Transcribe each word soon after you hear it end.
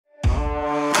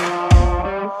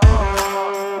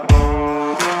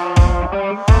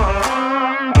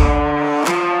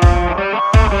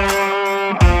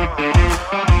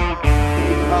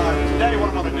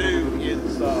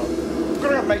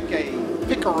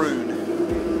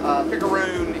Picaroon.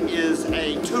 Picaroon is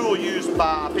a tool used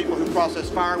by people who process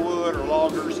firewood or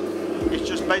loggers. It's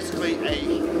just basically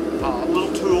a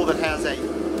little tool that has a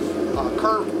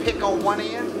curved pick on one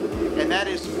end, and that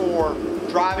is for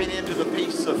driving into the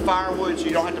piece of firewood, so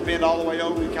you don't have to bend all the way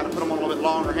over. You kind of put them on a little bit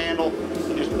longer handle.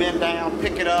 You just bend down,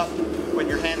 pick it up when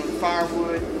you're handling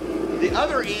firewood. The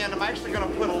other end, I'm actually going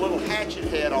to put a little hatchet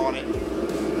head on it.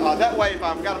 That way, if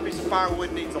I've got a piece of firewood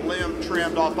that needs a limb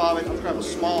trimmed off of it, I'm going to have a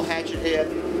small hatchet head.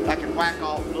 I can whack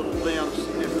off little limbs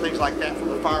and things like that from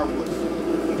the firewood.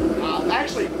 I'm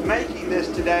actually making this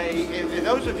today, and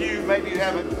those of you maybe who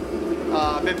haven't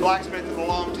been blacksmithing in a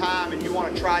long time and you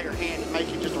want to try your hand at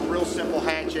making just a real simple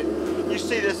hatchet, you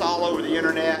see this all over the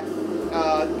internet.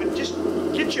 But just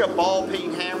get you a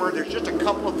ballpeen hammer. There's just a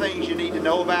couple of things you need to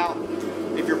know about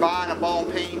if you're buying a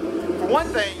ballpeen. For one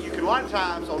thing, you can a lot of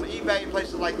times on eBay and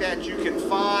places like that, you can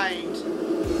find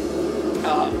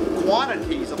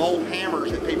quantities of old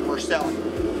hammers that people are selling.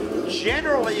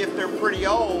 Generally, if they're pretty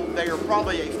old, they are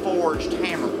probably a forged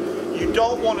hammer. You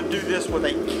don't want to do this with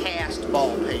a cast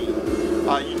ballpeen.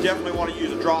 You definitely want to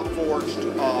use a drop forged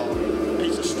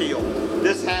piece of steel.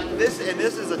 This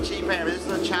is a cheap hammer. This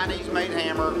is a Chinese-made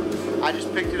hammer. I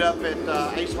just picked it up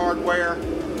at Ace Hardware,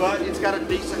 but it's got a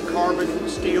decent carbon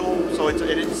steel, so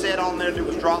it said on there that it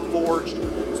was drop forged.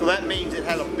 So that means it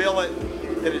has a billet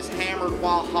that is hammered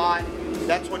while hot.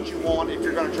 That's what you want if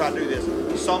you're going to try to do this.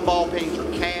 Some ballpeens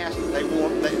are cast;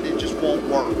 it just won't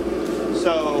work.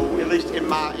 So at least in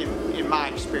my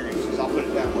experiences, I'll put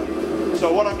it that way.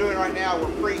 So what I'm doing right now,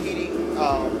 we're preheating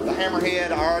the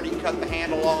hammerhead. I already cut the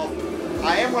handle off.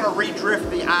 I am going to re-drift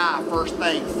the eye first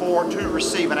thing to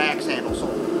receive an axe handle. So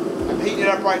I'm heating it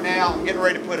up right now. I'm getting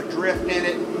ready to put a drift in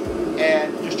it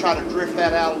and just try to drift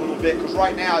that out a little bit, because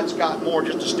right now it's got more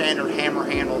just a standard hammer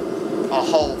handle, a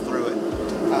hole through it.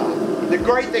 The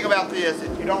great thing about this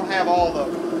is you don't have all the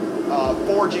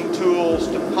forging tools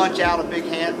to punch out a big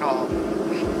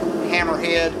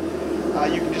hammerhead.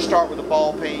 You can just start with a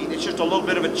ballpeen. It's just a little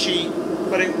bit of a cheat,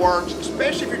 but it works,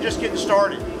 especially if you're just getting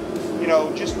started. You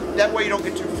know, just that way you don't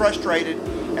get too frustrated.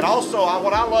 And also,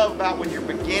 what I love about when you're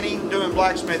beginning doing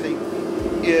blacksmithing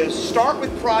is start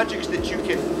with projects that you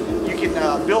can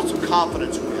build some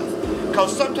confidence with.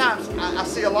 Because sometimes I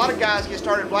see a lot of guys get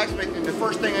started blacksmithing and the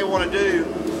first thing they want to do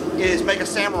is make a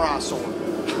samurai sword.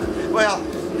 Well,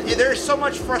 there's so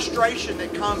much frustration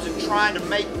that comes in trying to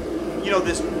make, you know,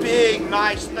 this big,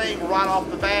 nice thing right off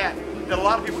the bat that a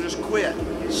lot of people just quit.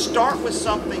 Start with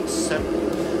something simple.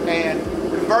 And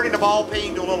converting the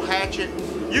ballpeen to a little hatchet,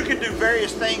 you can do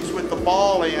various things with the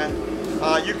ball end.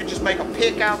 You can just make a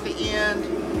pick out the end.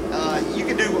 You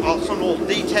can do some little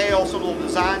detail, some little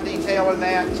design detail in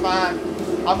that. It's fine.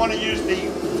 I'm going to use the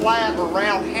flat or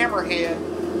round hammerhead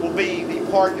will be the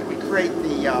part that we create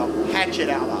the hatchet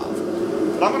out of.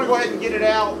 But I'm going to go ahead and get it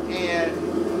out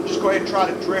and just go ahead and try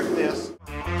to drift this.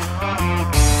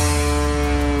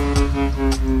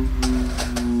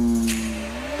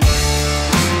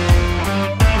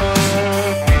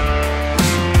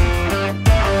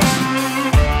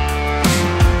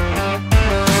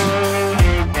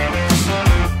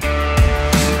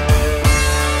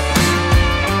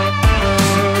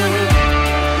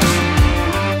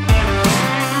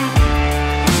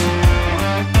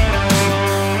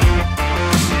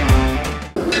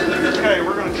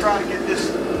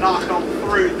 Knocked on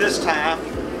through this time.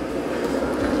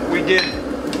 We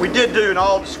did do, in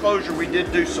all disclosure, we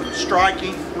did do some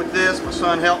striking with this. My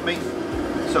son helped me.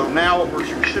 So now we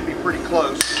should be pretty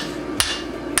close.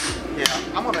 Yeah,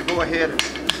 I'm going to go ahead and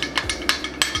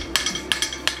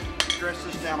dress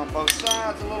this down on both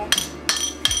sides a little.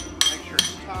 Make sure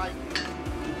it's tight.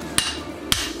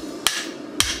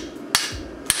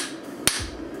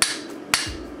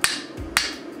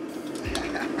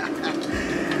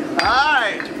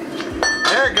 Alright,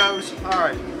 there it goes.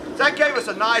 Alright, so that gave us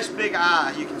a nice big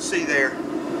eye, you can see there.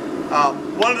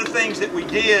 One of the things that we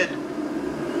did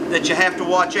that you have to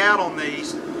watch out on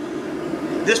these,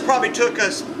 this probably took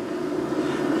us,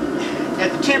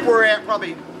 at the temp we're at,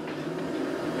 probably,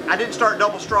 I didn't start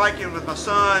double striking with my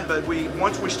son, but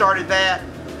once we started that,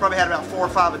 probably had about 4 or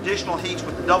 5 additional heats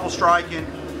with the double striking,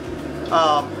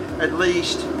 at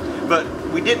least. But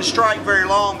we didn't strike very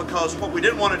long because what we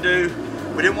didn't want to do,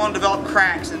 we didn't want to develop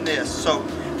cracks in this. So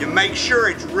you make sure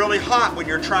it's really hot when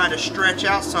you're trying to stretch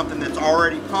out something that's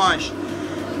already punched,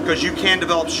 because you can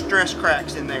develop stress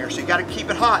cracks in there. So you got to keep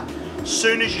it hot. As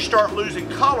soon as you start losing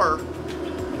color,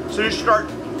 as soon as you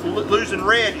start losing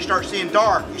red, you start seeing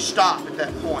dark, you stop at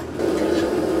that point.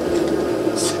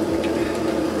 Let's see if we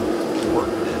can work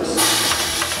this.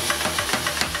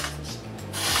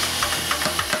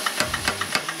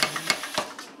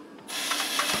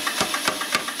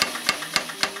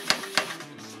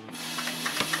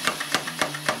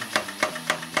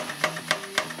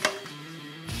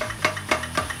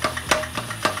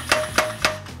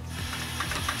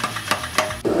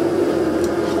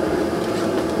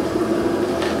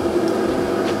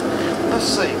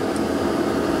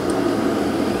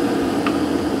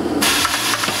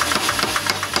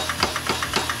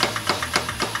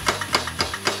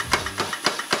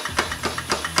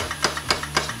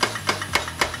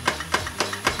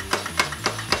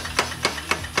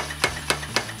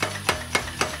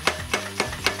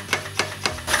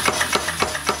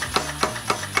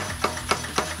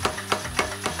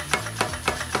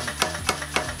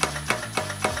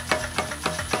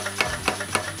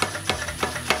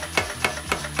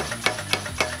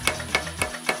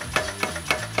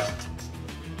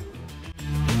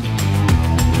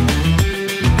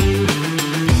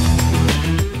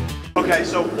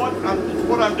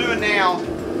 what I'm doing now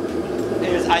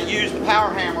is I use the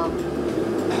power hammer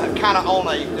kind of on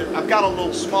I've got a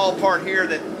little small part here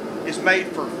that is made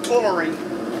for fullering,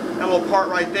 that little part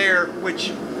right there, which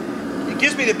it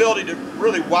gives me the ability to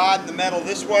really widen the metal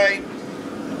this way.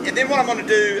 And then what I'm going to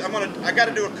do, I got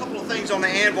to do a couple of things on the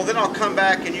anvil. Then I'll come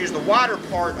back and use the wider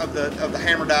part of the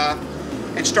hammer die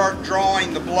and start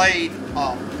drawing the blade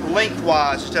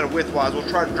lengthwise instead of widthwise. We'll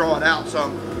try to draw it out.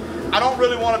 So I don't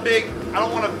really want a big,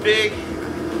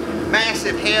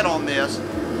 massive head on this.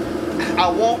 I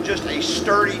want just a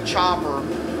sturdy chopper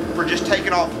for just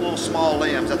taking off little small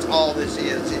limbs. That's all this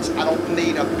is. I don't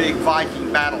need a big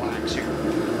Viking battle axe here.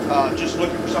 Just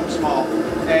looking for something small.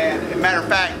 And as a matter of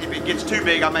fact, if it gets too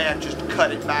big, I may have to just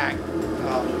cut it back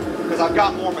because I've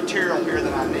got more material here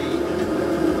than I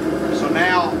need. So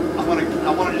now I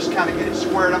want to just kind of get it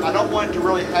squared up. I don't want it to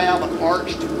really have an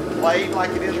arched blade like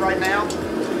it is right now,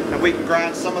 and we can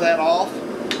grind some of that off.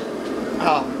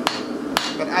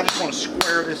 But I just want to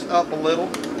square this up a little.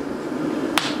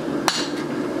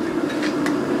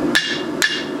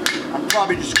 I'm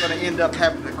probably just going to end up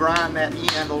having to grind that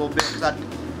end a little bit because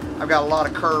I've got a lot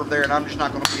of curve there, and I'm just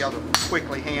not going to be able to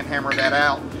quickly hand hammer that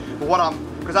out. But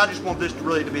because I just want this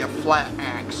to be a flat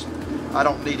axe. I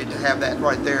don't need it to have that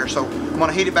right there. So I'm going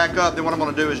to heat it back up. Then what I'm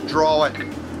going to do is draw it.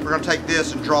 We're going to take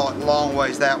this and draw it long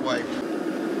ways that way.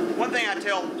 One thing I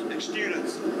tell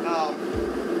students,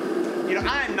 you know,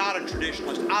 I am not a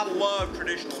traditionalist. I love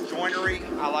traditional joinery.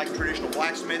 I like traditional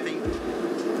blacksmithing.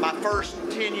 My first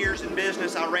 10 years in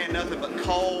business, I ran nothing but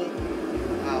coal.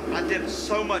 I did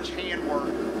so much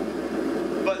handwork.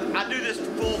 But I do this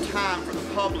full time for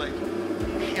the public.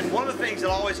 And one of the things that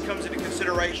always comes into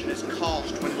consideration is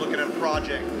cost when looking at a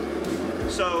project.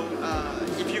 So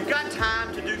if you've got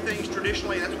time to do things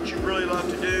traditionally, that's what you really love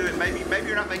to do, and maybe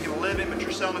you're not making a living, but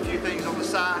you're selling a few things on the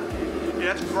side,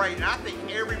 yeah, that's great. And I think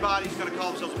everybody's going to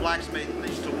call themselves a blacksmith and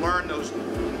needs to learn those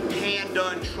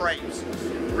hand-done trades,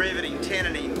 riveting,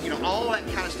 tenon-ing, you know, all that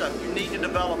kind of stuff. You need to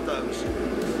develop those.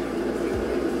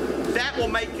 That will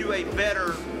make you a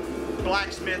better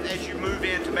blacksmith as you move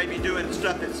into maybe doing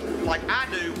stuff that's like I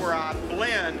do, where I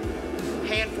blend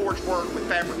hand-forged work with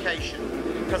fabrication,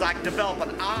 because I develop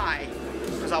an eye,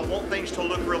 because I want things to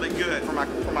look really good for my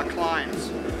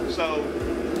clients. So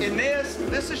in this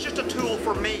is just a tool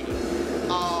for me.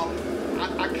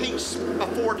 I can't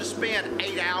afford to spend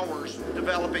 8 hours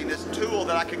developing this tool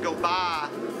that I could go buy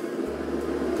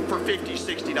for $50,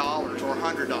 $60 or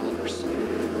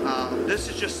 $100. This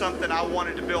is just something I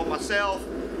wanted to build myself.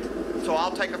 So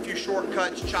I'll take a few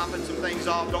shortcuts, chopping some things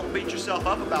off. Don't beat yourself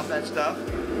up about that stuff.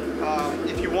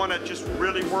 If you want to just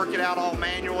really work it out all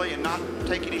manually and not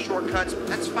take any shortcuts,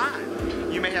 that's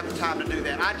fine. You may have the time to do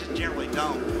that. I just generally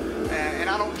don't. And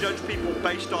I don't judge people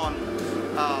based on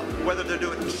whether they're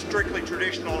doing strictly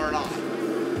traditional or not.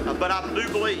 But I do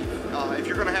believe if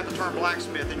you're going to have the term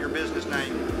blacksmith in your business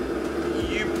name,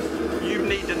 you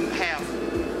need to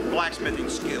have blacksmithing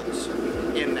skills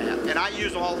in that. And I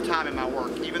use them all the time in my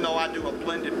work, even though I do a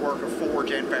blended work of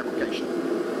forge and fabrication.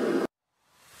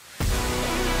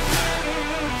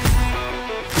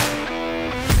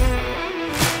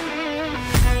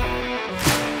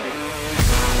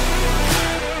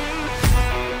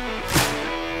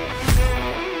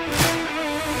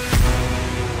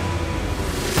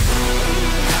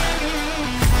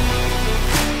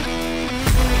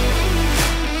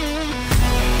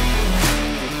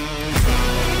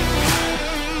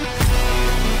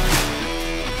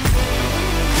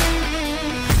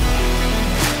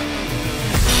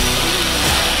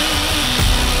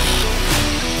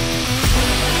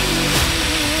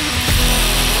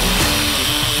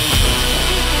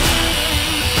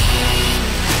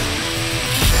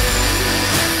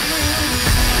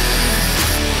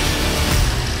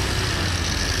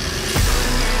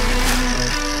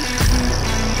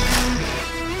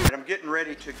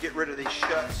 Ready to get rid of these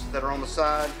shuts that are on the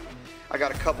side. I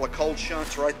got a couple of cold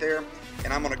shunts right there,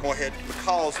 and I'm going to go ahead,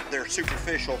 because they're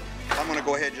superficial, I'm going to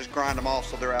go ahead and just grind them off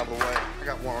so they're out of the way. I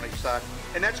got one on each side,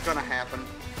 and that's going to happen.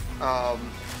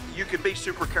 You could be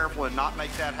super careful and not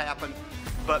make that happen,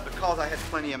 but because I had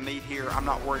plenty of meat here, I'm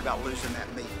not worried about losing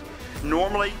that meat.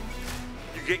 Normally,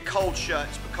 you get cold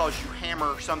shuts because you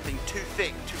hammer something too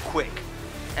thick too quick,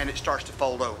 and it starts to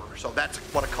fold over. So that's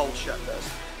what a cold shut does.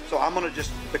 So I'm going to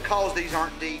just, because these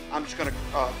aren't deep, I'm just going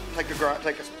to take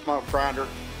a small grinder,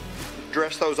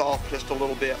 dress those off just a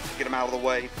little bit, get them out of the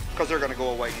way, because they're going to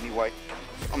go away anyway.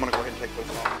 So I'm going to go ahead and take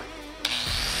those off.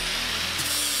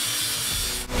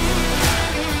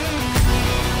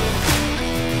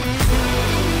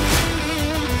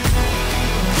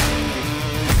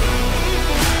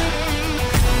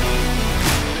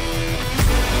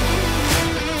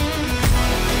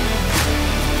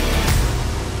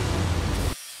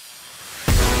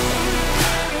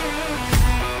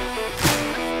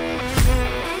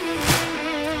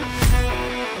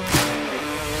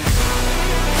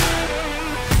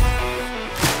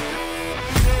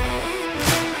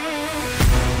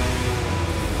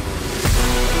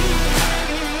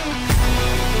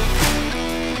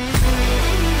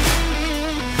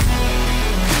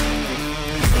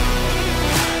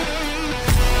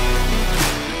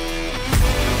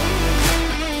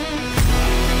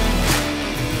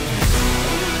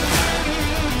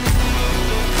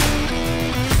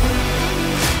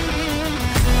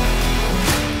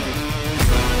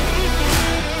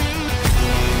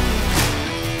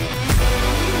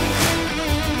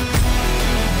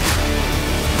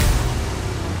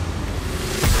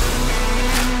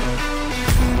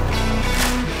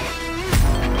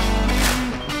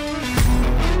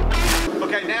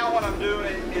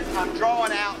 I'm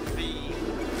drawing out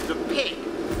the pick.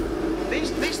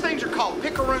 These things are called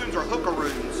picaroons or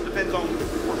hookaroons, depends on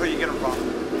who you get them from.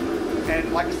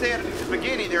 And like I said at the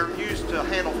beginning, they're used to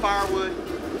handle firewood.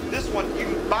 This one, you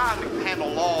can buy them to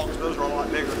handle logs. Those are a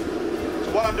lot bigger.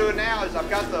 So what I'm doing now is I've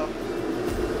got the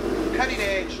cutting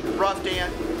edge roughed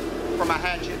in for my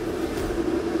hatchet.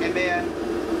 And then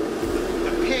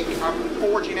the pick I'm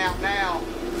forging out now.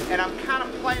 And I'm kind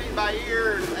of playing it by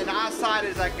ear and eyesight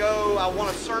as I go. I want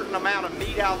a certain amount of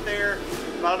meat out there,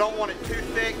 but I don't want it too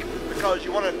thick because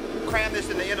you want to cram this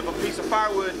in the end of a piece of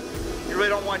firewood. You really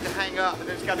don't want it to hang up, and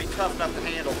then it's got to be tough enough to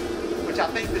handle, which I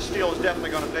think this steel is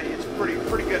definitely going to be. It's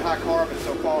pretty good high carbon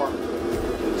so far.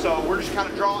 So we're just kind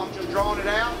of I'm just drawing it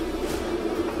out.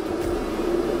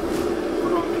 We're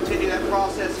going to continue that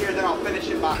process here, then I'll finish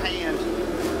it by hand.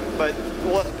 But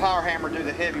we'll let the power hammer do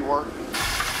the heavy work.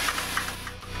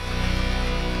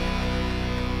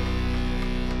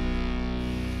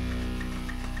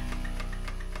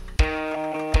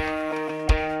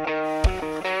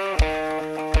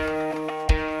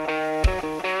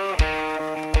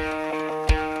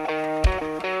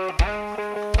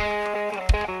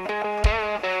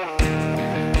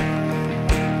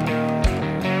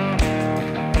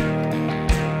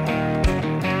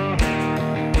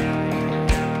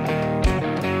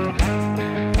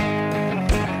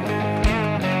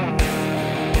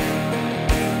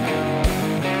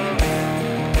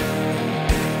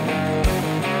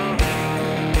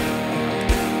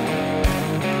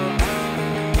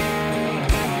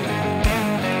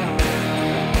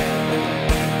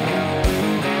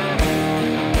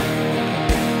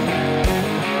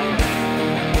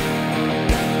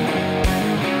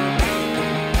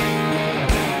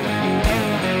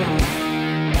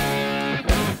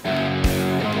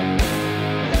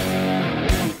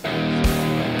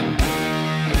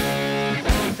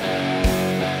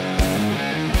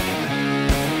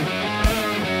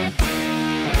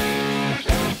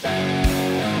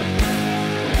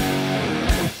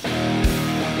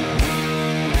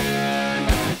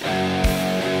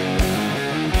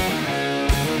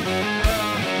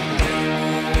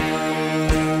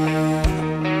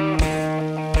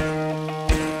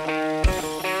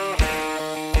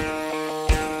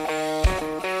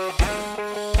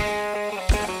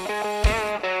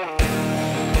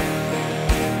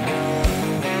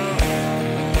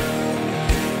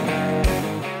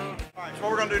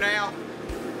 Now,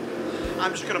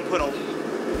 I'm just going to put a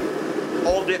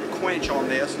oil dip quench on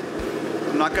this.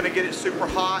 I'm not going to get it super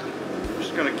hot. I'm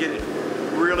just going to get it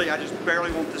really, I just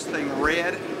barely want this thing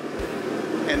red.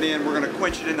 And then we're going to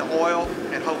quench it in the oil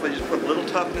and hopefully just put a little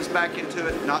toughness back into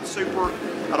it. Not super.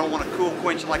 I don't want to cool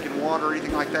quench like in water or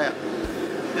anything like that.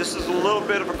 This is a little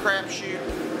bit of a crapshoot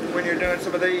when you're doing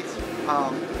some of these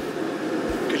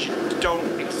because you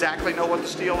don't exactly know what the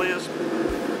steel is.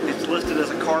 It's listed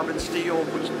as a carbon steel,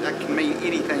 which that can mean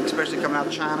anything, especially coming out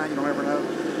of China. You don't ever know.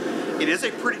 It is a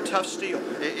pretty tough steel.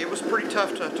 It was pretty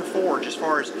tough to forge as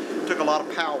far as it took a lot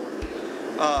of power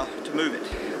to move it.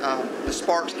 The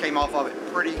sparks came off of it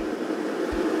pretty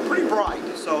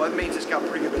bright, so that means it's got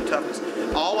pretty good toughness.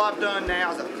 All I've done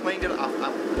now is I've cleaned it.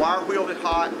 I've wire wheeled it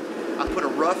hot. I put a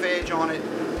rough edge on it.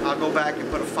 I'll go back and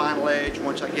put a final edge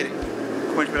once I get it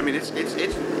quenched. But I mean,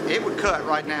 it would cut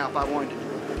right now if I wanted to.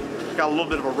 Got a little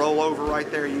bit of a rollover right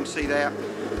there, you can see that.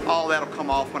 All that'll come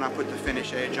off when I put the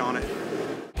finish edge on it.